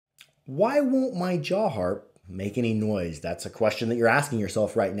Why won't my jaw harp make any noise? That's a question that you're asking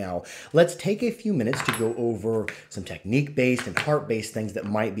yourself right now. Let's take a few minutes to go over some technique-based and harp-based things that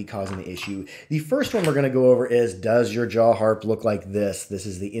might be causing the issue. The first one we're going to go over is, does your jaw harp look like this? This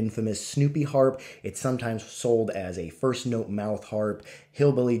is the infamous Snoopy harp. It's sometimes sold as a first note mouth harp,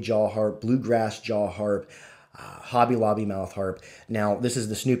 hillbilly jaw harp, bluegrass jaw harp, Hobby Lobby mouth harp. Now, this is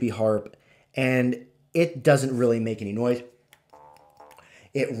the Snoopy harp, and it doesn't really make any noise.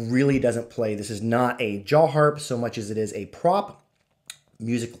 It really doesn't play. This is not a jaw harp so much as it is a prop,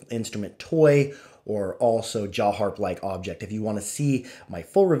 musical instrument toy, or also jaw harp-like object. If you want to see my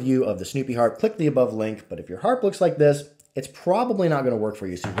full review of the Snoopy harp, click the above link. But if your harp looks like this, it's probably not going to work for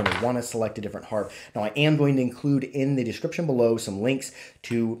you, so you're going to want to select a different harp. Now, I am going to include in the description below some links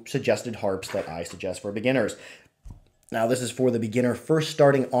to suggested harps that I suggest for beginners. Now, this is for the beginner first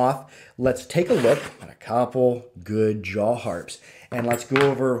starting off. Let's take a look at a couple good jaw harps, and let's go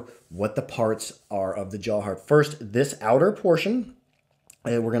over what the parts are of the jaw harp. First, this outer portion,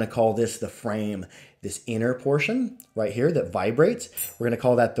 we're going to call this the frame. This inner portion right here that vibrates, we're going to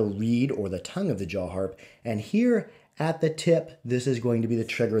call that the reed or the tongue of the jaw harp. And here at the tip, this is going to be the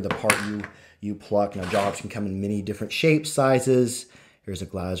trigger, the part you pluck. Now, jaw harps can come in many different shapes, sizes. Here's a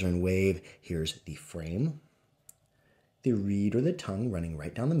Glazern wave. Here's the frame, the reed or the tongue running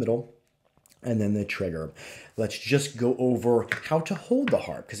right down the middle, and then the trigger. Let's just go over how to hold the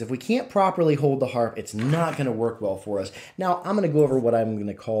harp, because if we can't properly hold the harp, it's not going to work well for us. Now, I'm going to go over what I'm going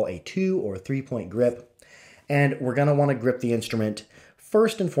to call a 2 or 3-point grip, and we're going to want to grip the instrument.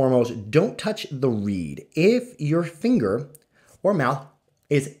 First and foremost, don't touch the reed. If your finger or mouth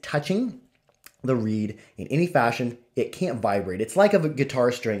is touching the reed in any fashion, it can't vibrate. It's like a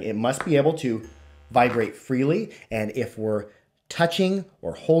guitar string. It must be able to vibrate freely, and if we're touching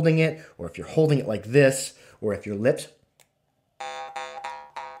or holding it, or if you're holding it like this, or if your lips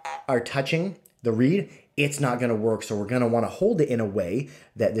are touching the reed, it's not going to work. So we're going to want to hold it in a way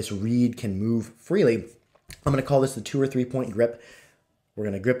that this reed can move freely. I'm going to call this the 2 or 3-point grip. We're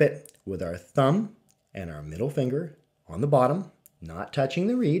going to grip it with our thumb and our middle finger on the bottom, not touching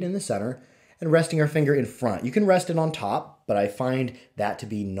the reed in the center, and resting our finger in front. You can rest it on top, but I find that to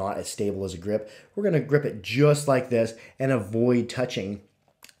be not as stable as a grip. We're going to grip it just like this and avoid touching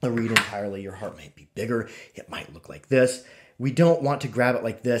the reed entirely. Your harp might be bigger. It might look like this. We don't want to grab it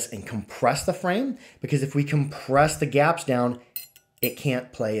like this and compress the frame, because if we compress the gaps down, it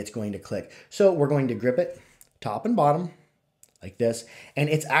can't play. It's going to click. So we're going to grip it top and bottom like this, and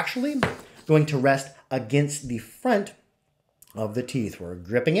it's actually going to rest against the front of the teeth. We're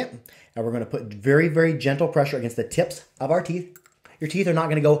gripping it, and we're going to put very, very gentle pressure against the tips of our teeth. Your teeth are not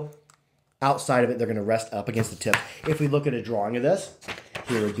going to go outside of it. They're going to rest up against the tip. If we look at a drawing of this,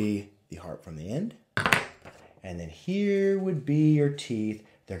 here would be the harp from the end, and then here would be your teeth.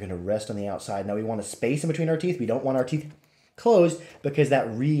 They're going to rest on the outside. Now we want a space in between our teeth. We don't want our teeth closed, because that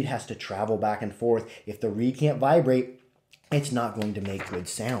reed has to travel back and forth. If the reed can't vibrate, it's not going to make good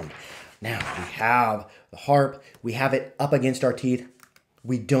sound. Now, we have the harp. We have it up against our teeth.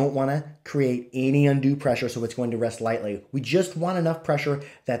 We don't want to create any undue pressure, so it's going to rest lightly. We just want enough pressure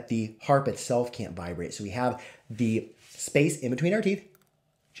that the harp itself can't vibrate. So we have the space in between our teeth,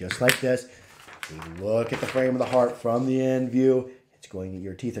 just like this. We look at the frame of the harp from the end view.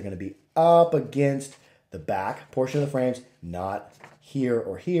 Your teeth are going to be up against the back portion of the frames, not here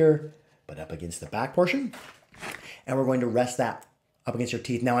or here, but up against the back portion. And we're going to rest that up against your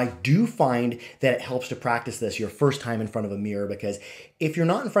teeth. Now, I do find that it helps to practice this your first time in front of a mirror, because if you're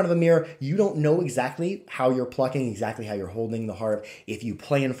not in front of a mirror, you don't know exactly how you're plucking, exactly how you're holding the harp. If you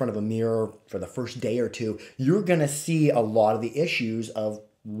play in front of a mirror for the first day or two, you're going to see a lot of the issues of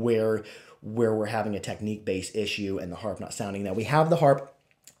where we're having a technique-based issue and the harp not sounding. Now, we have the harp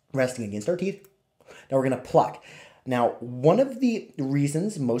resting against our teeth. Now, we're going to pluck. Now, one of the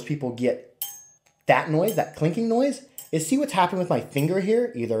reasons most people get that noise, that clinking noise, is see what's happening with my finger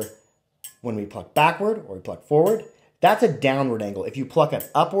here, either when we pluck backward or we pluck forward. That's a downward angle. If you pluck an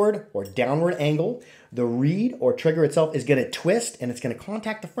upward or downward angle, the reed or trigger itself is going to twist and it's going to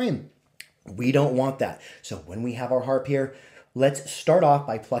contact the frame. We don't want that. So when we have our harp here, let's start off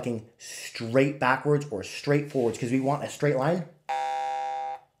by plucking straight backwards or straight forwards, because we want a straight line.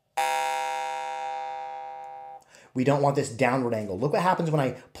 We don't want this downward angle. Look what happens when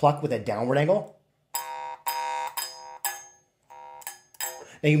I pluck with a downward angle.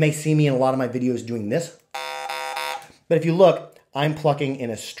 Now, you may see me in a lot of my videos doing this, but if you look, I'm plucking in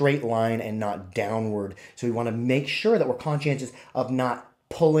a straight line and not downward. So we want to make sure that we're conscientious of not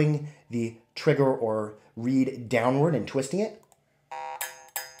pulling the trigger or reed downward and twisting it.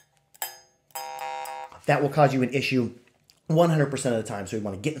 That will cause you an issue 100% of the time. So we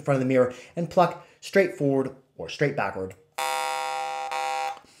want to get in front of the mirror and pluck straight forward or straight backward.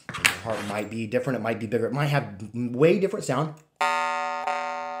 And your harp might be different, it might be bigger, it might have way different sound.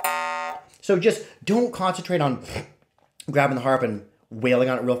 So just don't concentrate on grabbing the harp and wailing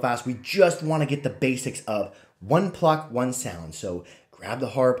on it real fast. We just want to get the basics of one pluck, one sound. So grab the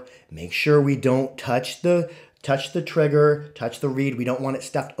harp, make sure we don't touch the trigger, touch the reed. We don't want it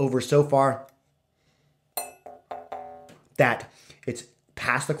stuffed over so far that it's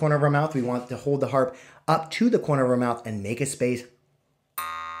past the corner of our mouth. We want to hold the harp up to the corner of our mouth and make a space.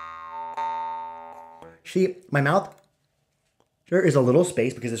 See, my mouth, there is a little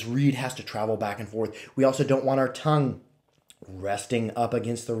space because this reed has to travel back and forth. We also don't want our tongue resting up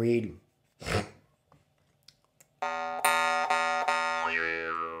against the reed.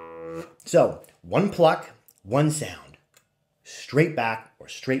 So, one pluck, one sound. Straight back or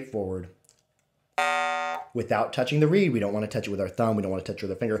straight forward. Without touching the reed. We don't want to touch it with our thumb. We don't want to touch it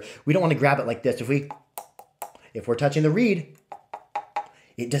with our finger. We don't want to grab it like this. If we're touching the reed,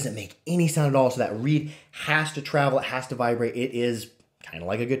 it doesn't make any sound at all. So that reed has to travel. It has to vibrate. It is kind of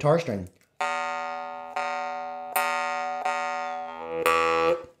like a guitar string.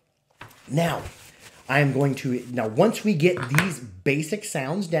 Now, once we get these basic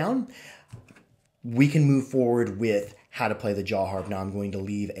sounds down, we can move forward with how to play the Jaw Harp. Now I'm going to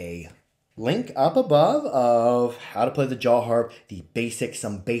leave a link up above of how to play the Jaw Harp,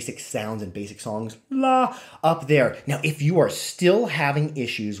 some basic sounds and basic songs, up there. Now, if you are still having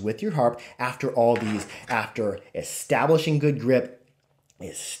issues with your harp after all these, after establishing good grip,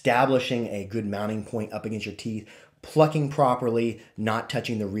 establishing a good mounting point up against your teeth, plucking properly, not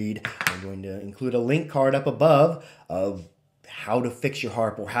touching the reed, I'm going to include a link card up above of how to fix your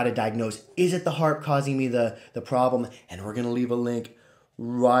harp or how to diagnose, is it the harp causing me the problem? And we're going to leave a link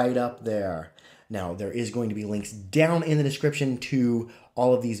right up there. Now, there is going to be links down in the description to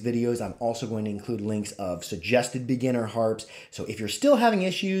all of these videos. I'm also going to include links of suggested beginner harps. So if you're still having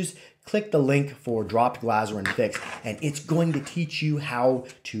issues, click the link for dropped Glazerin fix, and it's going to teach you how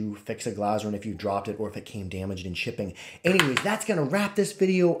to fix a Glazerin if you dropped it or if it came damaged in shipping. Anyways, that's going to wrap this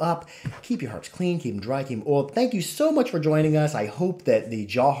video up. Keep your harps clean, keep them dry, keep them oiled. Thank you so much for joining us. I hope that the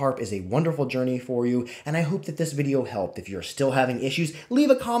Jaw Harp is a wonderful journey for you, and I hope that this video helped. If you're still having issues, leave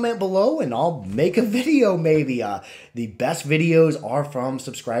a comment below and I'll make a video maybe. The best videos are from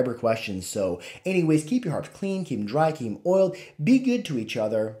subscriber questions. So anyways, keep your harps clean, keep them dry, keep them oiled. Be good to each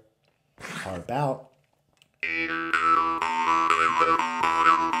other. Harp out.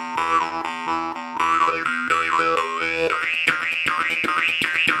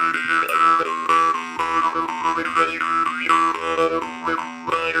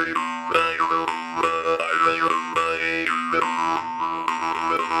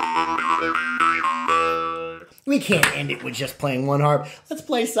 We can't end it with just playing one harp. Let's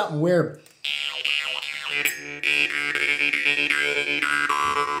play something weird. Yo,